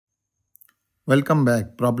Welcome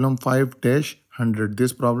back. Problem 5-100.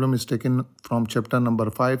 This problem is taken from chapter number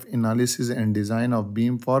 5, Analysis and Design of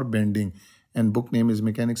Beam for Bending, and book name is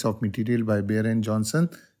Mechanics of Material by Beer and Johnston,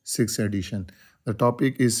 6th edition. The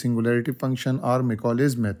topic is Singularity Function or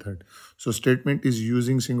Macaulay's method. So statement is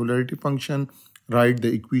using Singularity Function, write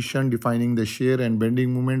the equation defining the shear and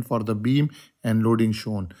bending moment for the beam and loading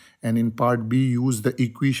shown. And in part B, use the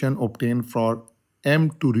equation obtained for M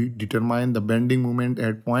to determine the bending moment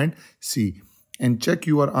at point C. And check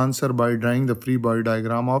your answer by drawing the free body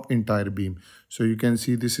diagram of entire beam. So you can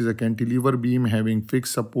see this is a cantilever beam having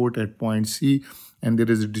fixed support at point C, and there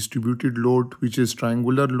is a distributed load which is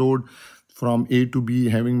triangular load from A to B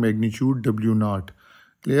having magnitude W0.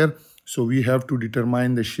 Clear? So we have to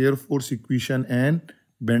determine the shear force equation and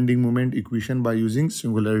bending moment equation by using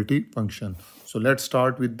singularity function. So let's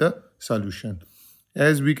start with the solution.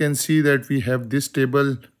 As we can see that we have this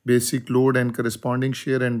table, basic load and corresponding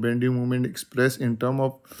shear and bending moment expressed in terms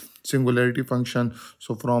of singularity function.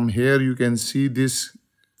 So from here you can see this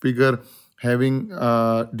figure having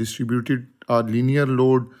distributed or linear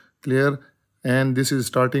load, clear, and this is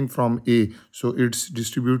starting from A. So its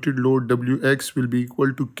distributed load Wx will be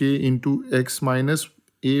equal to K into x minus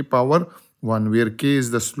A power 1, where K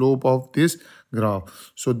is the slope of this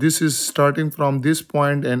graph. So this is starting from this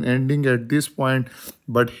point and ending at this point,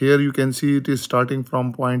 but here you can see it is starting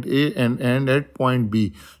from point A and end at point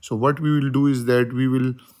B. So what we will do is that we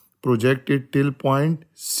will project it till point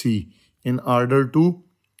C in order to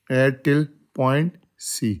add till point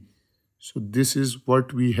C. So this is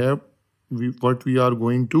what we have, what we are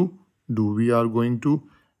going to do. We are going to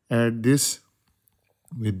add this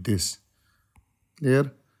with this.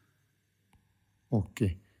 Clear?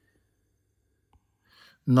 Okay.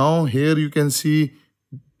 Now here you can see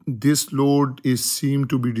this load is seem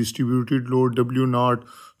to be distributed load W0.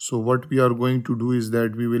 So what we are going to do is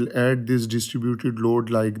that we will add this distributed load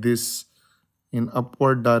like this in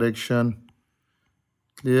upward direction.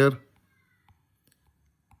 Clear?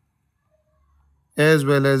 As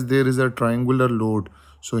well as there is a triangular load.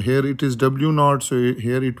 So here it is W0. So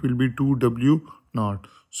here it will be 2W0.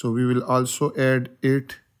 So we will also add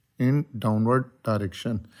it in downward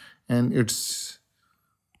direction, and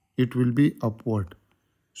it will be upward.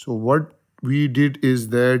 So what we did is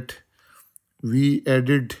that we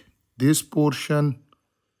added this portion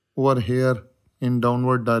over here in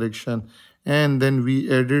downward direction, and then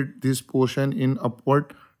we added this portion in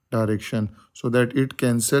upward direction so that it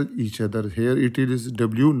cancel each other. Here it is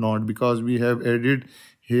W0 because we have added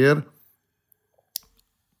here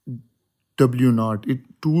W0.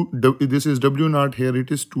 This is W0, here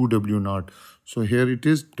it is 2W0. So here it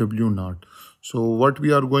is W0. So what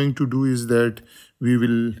we are going to do is that we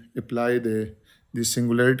will apply the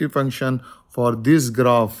singularity function for this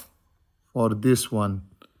graph. For this one,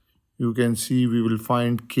 you can see we will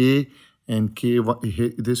find K, and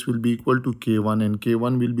K1, this will be equal to K1, and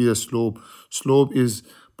K1 will be the slope. Slope is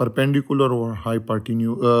perpendicular or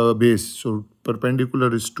hypotenuse base. So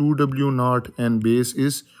perpendicular is 2W0 and base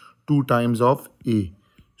is 2 times of A.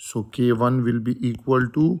 So K1 will be equal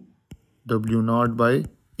to W0 by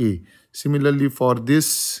A. Similarly for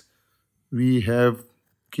this we have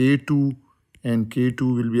K2, and K2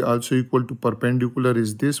 will be also equal to perpendicular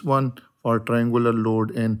is this one for triangular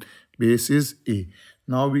load and base is A.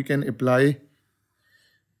 Now we can apply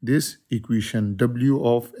this equation. W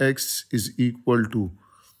of x is equal to,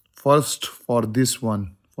 first for this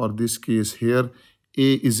one, for this case here,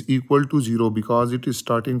 A is equal to 0 because it is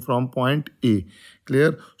starting from point A.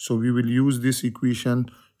 Clear? So we will use this equation.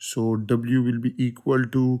 So W will be equal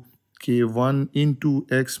to K1 into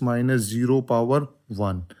x minus 0 power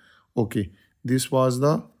 1. Okay, this was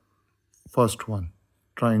the first one,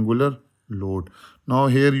 triangular load. Now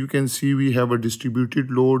here you can see we have a distributed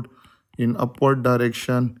load in upward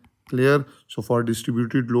direction. Clear? So for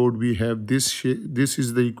distributed load we have this this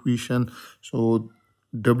is the equation. So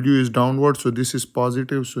W is downward, so this is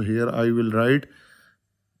positive. So here I will write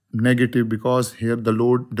negative because here the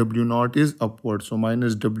load W0 is upward. So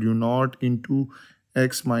minus W0 into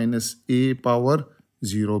x minus A power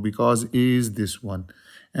 0 because A is this one.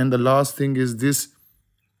 And the last thing is this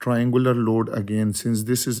triangular load again. Since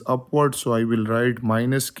this is upward, so I will write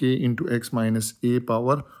minus K into x minus A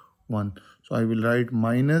power 1. So I will write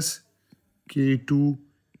minus K2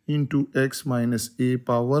 into x minus A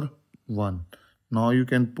power 1. Now you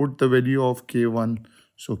can put the value of K1.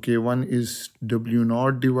 So K1 is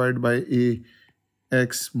W0 divided by A,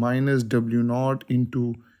 x minus W0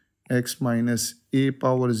 into x minus A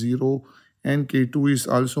power 0, and K2 is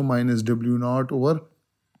also minus W0 over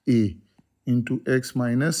A into x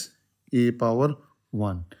minus A power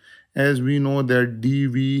 1. As we know that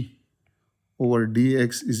dV over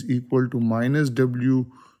dx is equal to minus w.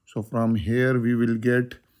 So from here we will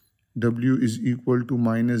get w is equal to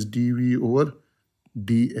minus dv over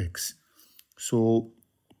dx. So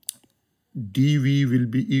dv will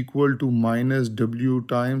be equal to minus w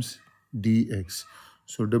times dx.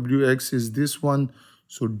 So wx is this one.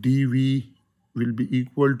 So dv will be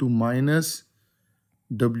equal to minus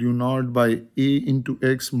w naught by a into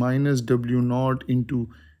x minus w naught into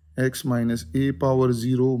x minus a power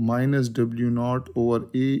 0 minus w naught over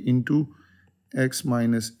a into x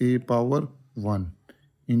minus a power 1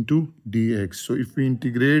 into dx. So if we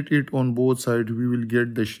integrate it on both sides, we will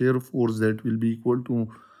get the shear force that will be equal to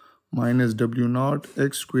minus w naught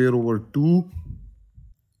x square over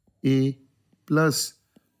 2a plus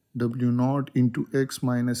w naught into x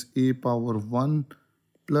minus a power 1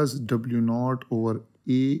 plus w naught over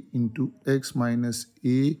a into x minus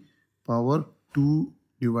a power 2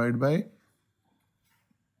 divided by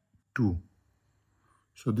 2.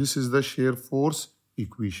 So this is the shear force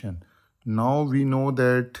equation. Now we know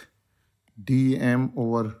that dm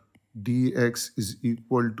over dx is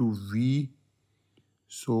equal to v.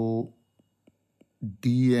 So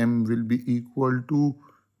dm will be equal to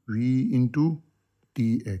v into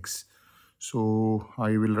dx. So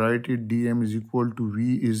I will write it, dm is equal to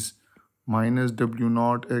v is minus w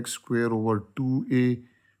naught x square over 2a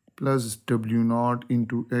plus w naught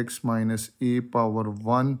into x minus a power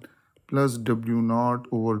 1 plus w naught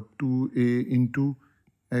over 2a into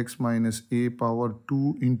x minus a power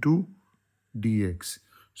 2 into dx.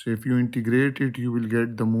 So if you integrate it, you will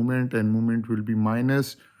get the moment, and moment will be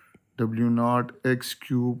minus w naught x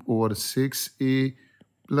cube over 6a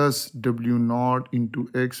plus w naught into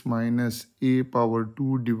x minus a power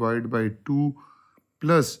 2 divided by 2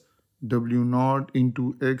 plus w naught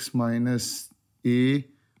into x minus a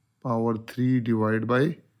power 3 divided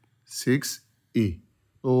by 6a.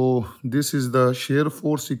 So this is the shear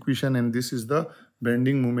force equation and this is the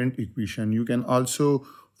bending moment equation. You can also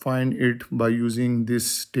find it by using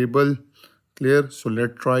this table. Clear? So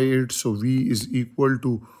let's try it. So V is equal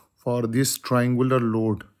to, for this triangular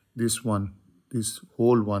load, this one, this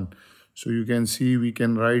whole one. So you can see we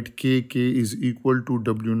can write K is equal to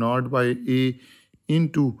W naught by A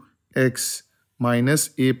into X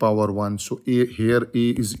minus A power 1. So here A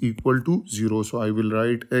is equal to 0. So I will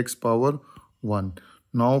write X power 1.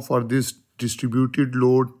 Now for this distributed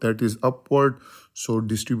load, that is upward. So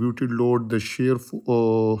distributed load, the shear,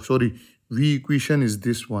 V equation is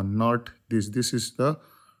this one, not this. This is the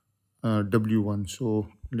W1. So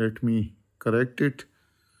let me correct it.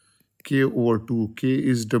 K over 2. K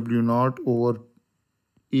is W naught over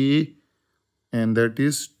A, and that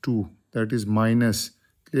is 2. That is minus.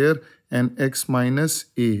 Clear? And X minus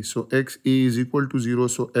A. So X A is equal to 0.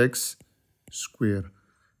 So X square.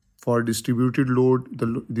 For distributed load,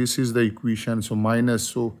 this is the equation. So minus.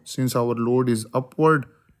 So since our load is upward,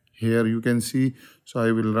 here you can see. So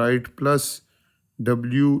I will write plus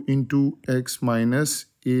W into X minus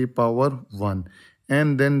A power 1.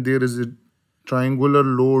 And then there is a triangular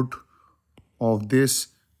load of this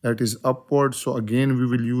that is upward. So again we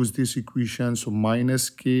will use this equation. So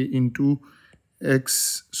minus K into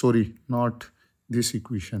X, not this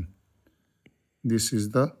equation. This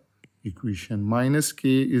is the equation. Minus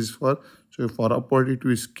K is for, so for upward it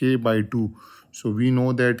is K by 2. So we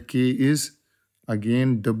know that K is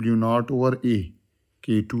again W naught over A.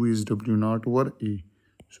 K2 is W naught over A.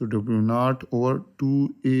 So W naught over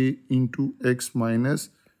 2A into X minus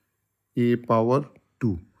A power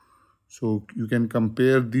 2. So you can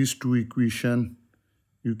compare these two equations.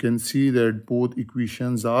 You can see that both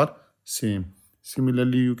equations are same.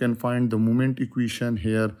 Similarly, you can find the moment equation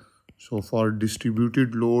here. So for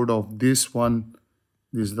distributed load of this one,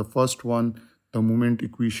 this is the first one, the moment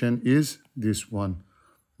equation is this one.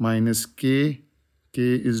 Minus K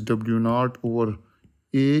is W naught over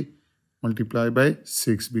A multiplied by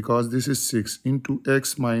 6, because this is 6 into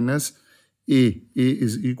X minus A. A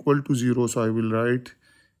is equal to 0, so I will write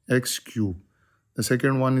X cube. The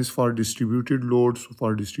second one is for distributed load. So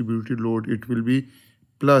for distributed load, it will be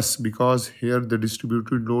plus, because here the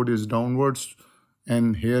distributed load is downwards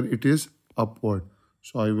and here it is upward.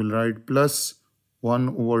 So I will write plus 1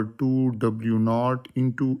 over 2 W naught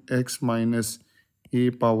into X minus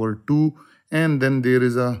A power 2. And then there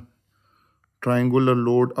is a triangular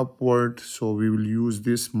load upward. So we will use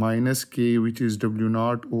this minus K, which is W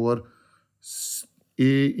naught over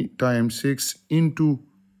A times 6 into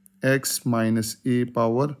X minus A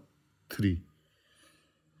power 3.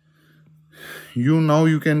 Now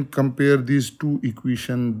you can compare these two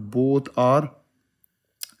equations. Both are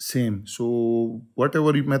same. So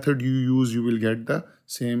whatever method you use, you will get the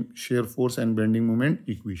same shear force and bending moment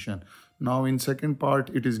equation. Now in second part,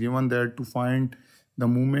 it is given that to find the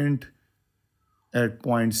moment at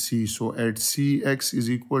point C. So at C, x is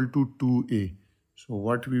equal to 2a. So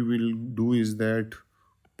what we will do is that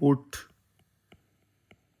put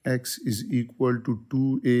x is equal to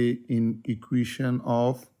 2a in equation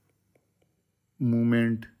of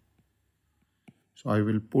moment. So I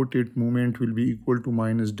will put it, moment will be equal to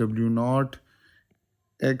minus w naught.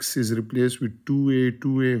 X is replaced with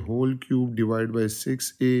 2a whole cube divided by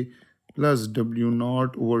 6a plus w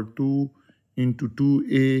naught over 2 into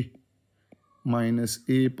 2a minus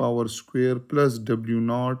a power square plus w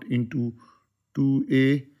naught into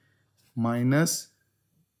 2a minus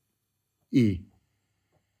a.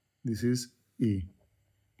 This is a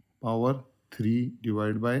power 3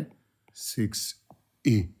 divided by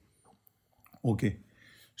 6a. Okay,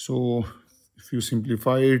 so if you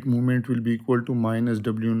simplify it, moment will be equal to minus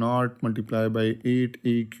w naught multiplied by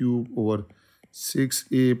 8a cube over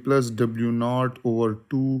 6a plus w naught over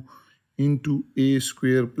 2 into a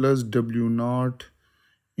square plus w naught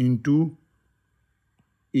into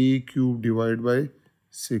a cube divided by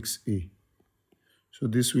 6a. So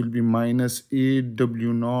this will be minus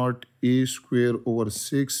 8w naught a square over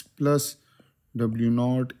 6 plus w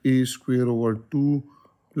naught a square over 2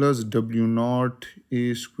 plus w naught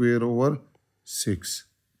a square over 6.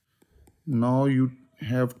 Now you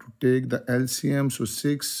have to take the LCM. So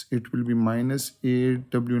 6, it will be minus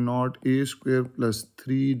 8w naught a square plus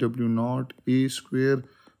 3w naught a square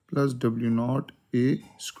plus w naught a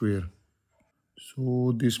square.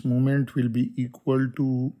 So this moment will be equal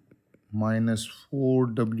to minus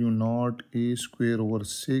 4w naught a square over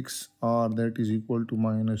 6, or that is equal to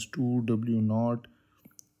minus 2w naught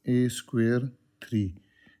a square 3.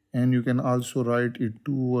 And you can also write it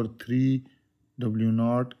 2 over 3 w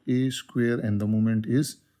naught a square, and the moment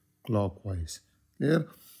is clockwise. Clear?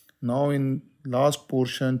 Now in last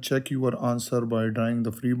portion, check your answer by drawing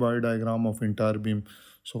the free body diagram of entire beam.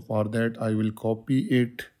 So for that, I will copy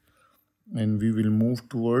it and we will move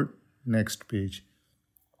toward next page.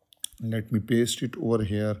 Let me paste it over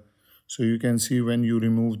here. So you can see when you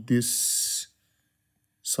remove this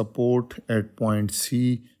support at point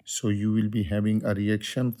C, so you will be having a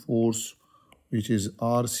reaction force which is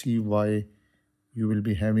RCY. You will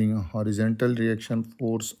be having a horizontal reaction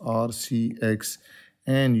force RCX,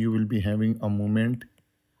 and you will be having a moment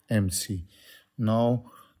MC. Now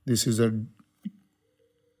this is a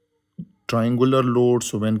triangular load,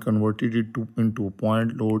 so when converted into a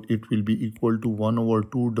point load, it will be equal to 1 over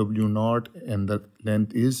 2 w naught, and the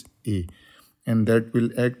length is a, and that will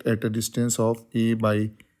act at a distance of a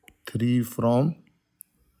by 3 from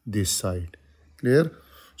this side. Clear?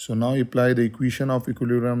 So now apply the equation of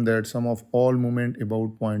equilibrium that sum of all moment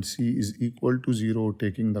about point C is equal to 0,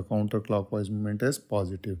 taking the counterclockwise moment as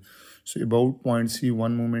positive. So about point C,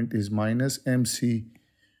 one moment is minus MC,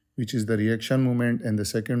 which is the reaction moment, and the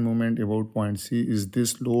second moment about point C is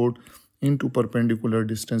this load into perpendicular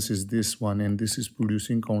distance is this one, and this is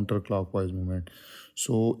producing counterclockwise moment.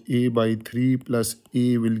 So a by 3 plus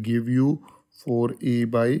a will give you 4a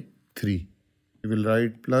by 3. We will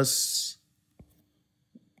write plus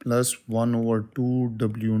 1 over 2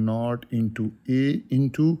 w naught into a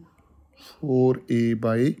into 4a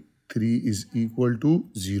by 3 is equal to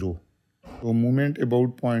 0. So moment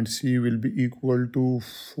about point C will be equal to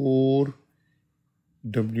 4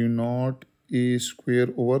 w naught a square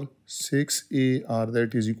over 6a, or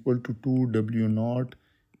that is equal to 2 w naught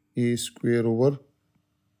a square over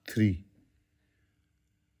 3.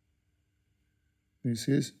 This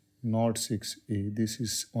is not 6a, this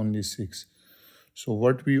is only 6. So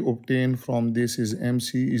what we obtain from this is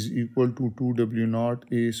MC is equal to 2w naught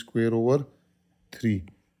a square over 3,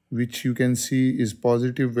 which you can see is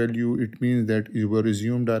positive value. It means that your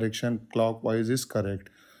assumed direction clockwise is correct.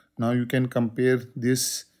 Now you can compare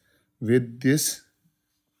this with this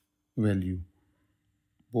value.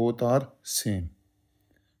 Both are same.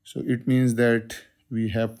 So it means that we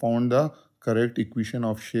have found the correct equation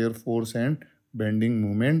of shear force and bending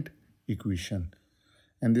moment equation.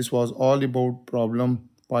 And this was all about problem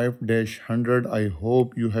 5-100. I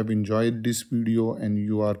hope you have enjoyed this video and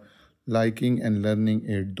you are liking and learning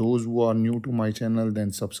it. Those who are new to my channel,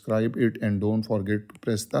 then subscribe it, and don't forget to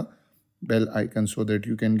press the bell icon so that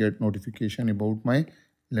you can get notification about my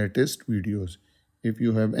latest videos. If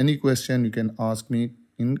you have any question, you can ask me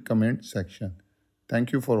in comment section.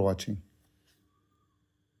 Thank you for watching.